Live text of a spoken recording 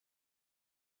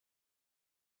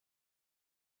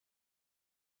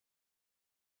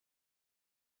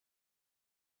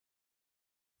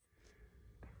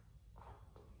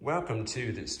Welcome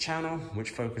to this channel, which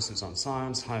focuses on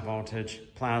science, high voltage,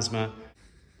 plasma,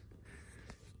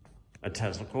 a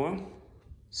Tesla coil,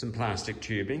 some plastic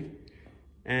tubing,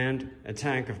 and a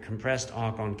tank of compressed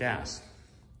argon gas.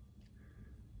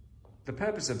 The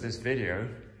purpose of this video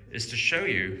is to show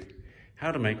you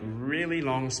how to make really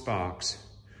long sparks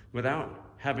without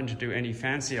having to do any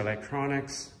fancy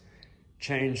electronics,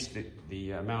 change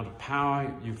the amount of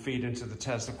power you feed into the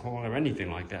Tesla coil or anything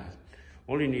like that.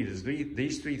 All you need is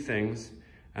these three things,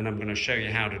 and I'm going to show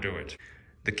you how to do it.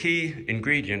 The key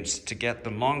ingredients to get the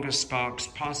longest sparks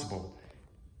possible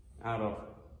out of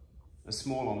a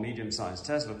small or medium-sized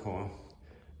Tesla coil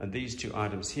are these two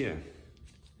items here.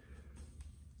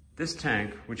 This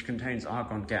tank, which contains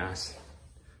argon gas,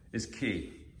 is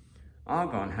key.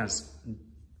 Argon has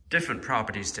different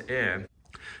properties to air.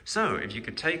 So if you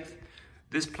could take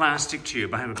this plastic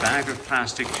tube, I have a bag of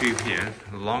plastic tube here,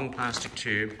 a long plastic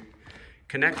tube,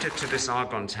 connect it to this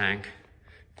argon tank,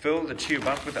 fill the tube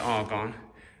up with argon,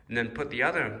 and then put the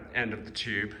other end of the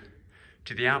tube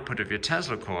to the output of your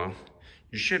Tesla coil,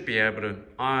 you should be able to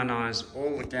ionize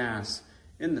all the gas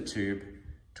in the tube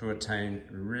to attain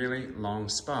really long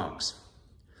sparks.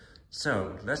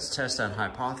 So let's test that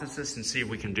hypothesis and see if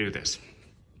we can do this.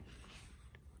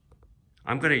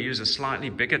 I'm going to use a slightly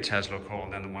bigger Tesla coil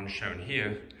than the one shown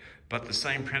here, but the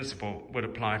same principle would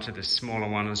apply to this smaller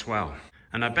one as well.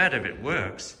 And I bet if it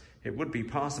works, it would be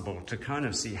possible to kind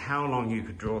of see how long you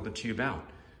could draw the tube out.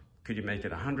 Could you make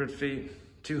it 100 feet,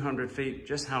 200 feet?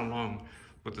 Just how long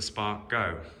would the spark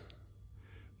go?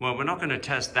 Well, we're not going to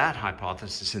test that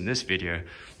hypothesis in this video.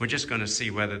 We're just going to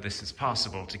see whether this is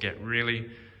possible to get really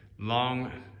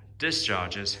long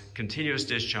discharges, continuous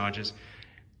discharges,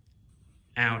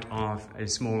 out of a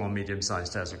small or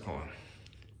medium-sized Tesla coil.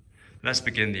 Let's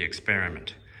begin the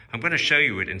experiment. I'm going to show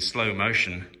you it in slow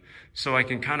motion so I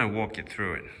can kind of walk you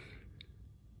through it.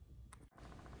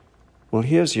 Well,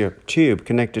 here's your tube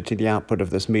connected to the output of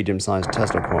this medium-sized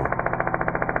Tesla coil.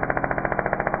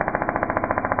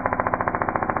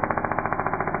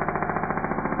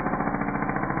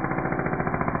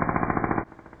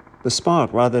 The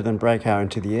spark, rather than break out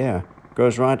into the air,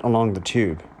 goes right along the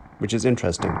tube, which is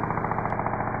interesting.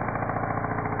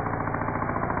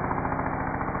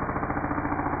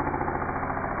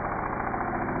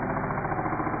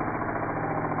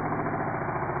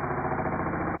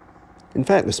 In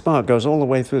fact, the spark goes all the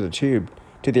way through the tube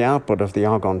to the output of the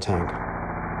argon tank.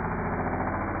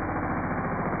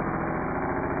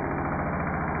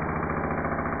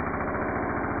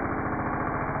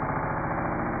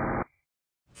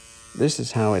 This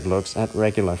is how it looks at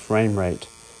regular frame rate.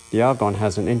 The argon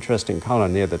has an interesting color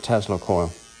near the Tesla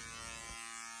coil.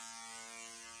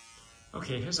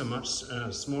 Okay, here's a much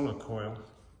smaller coil.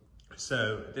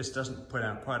 So this doesn't put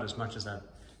out quite as much as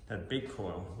that big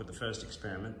coil with the first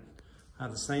experiment. I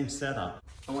have the same setup.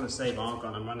 I want to save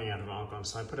argon. I'm running out of argon,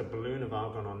 so I put a balloon of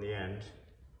argon on the end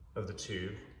of the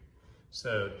tube.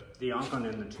 So the argon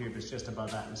in the tube is just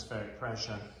above atmospheric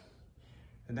pressure.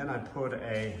 And then I put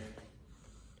a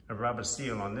rubber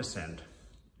seal on this end.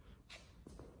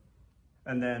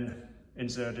 And then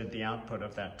inserted the output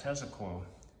of that Tesla coil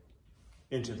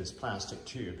into this plastic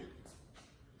tube.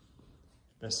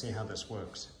 Let's see how this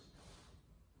works.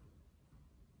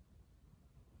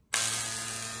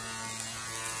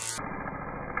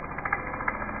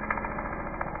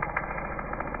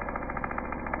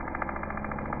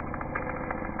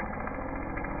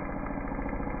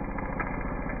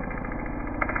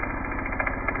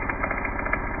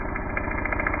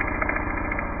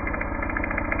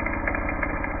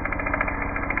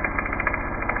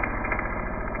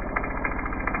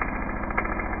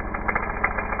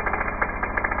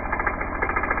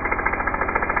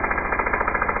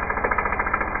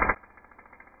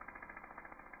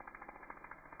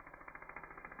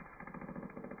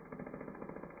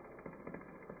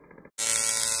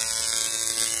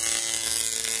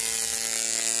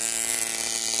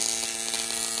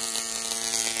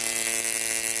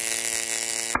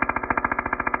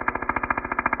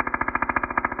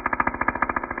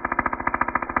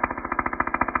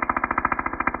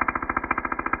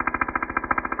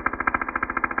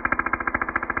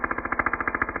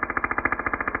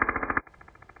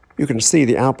 You can see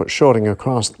the output shorting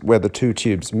across where the two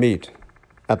tubes meet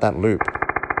at that loop.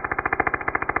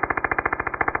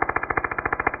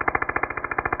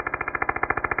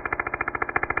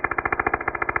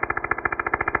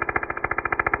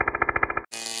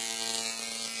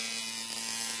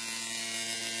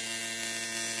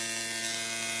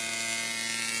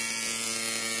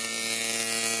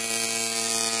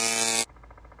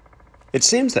 It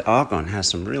seems that argon has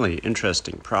some really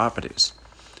interesting properties.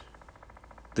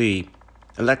 The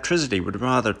Electricity would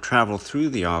rather travel through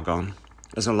the argon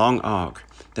as a long arc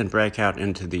than break out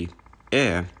into the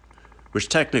air, which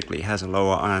technically has a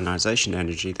lower ionization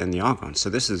energy than the argon. So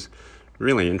this is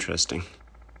really interesting.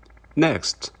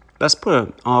 Next, let's put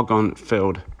an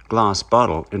argon-filled glass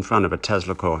bottle in front of a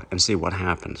Tesla coil and see what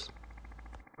happens.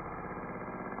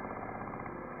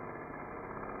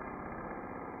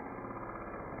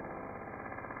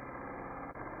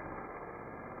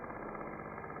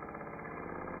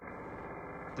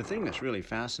 The thing that's really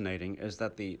fascinating is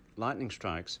that the lightning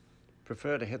strikes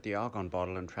prefer to hit the argon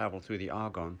bottle and travel through the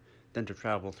argon than to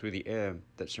travel through the air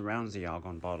that surrounds the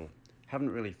argon bottle. Haven't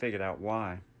really figured out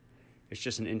why. It's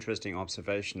just an interesting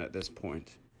observation at this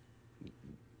point.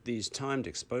 These timed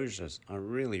exposures are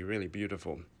really, really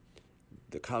beautiful.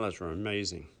 The colors are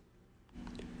amazing.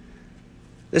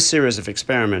 This series of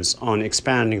experiments on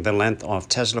expanding the length of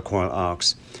Tesla coil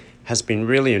arcs has been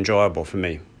really enjoyable for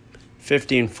me.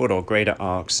 15-foot or greater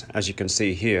arcs, as you can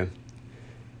see here,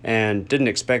 and didn't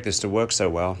expect this to work so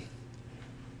well.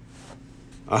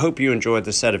 I hope you enjoyed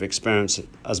the set of experiments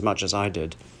as much as I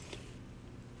did.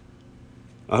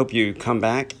 I hope you come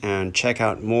back and check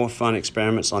out more fun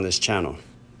experiments on this channel.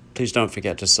 Please don't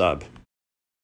forget to sub.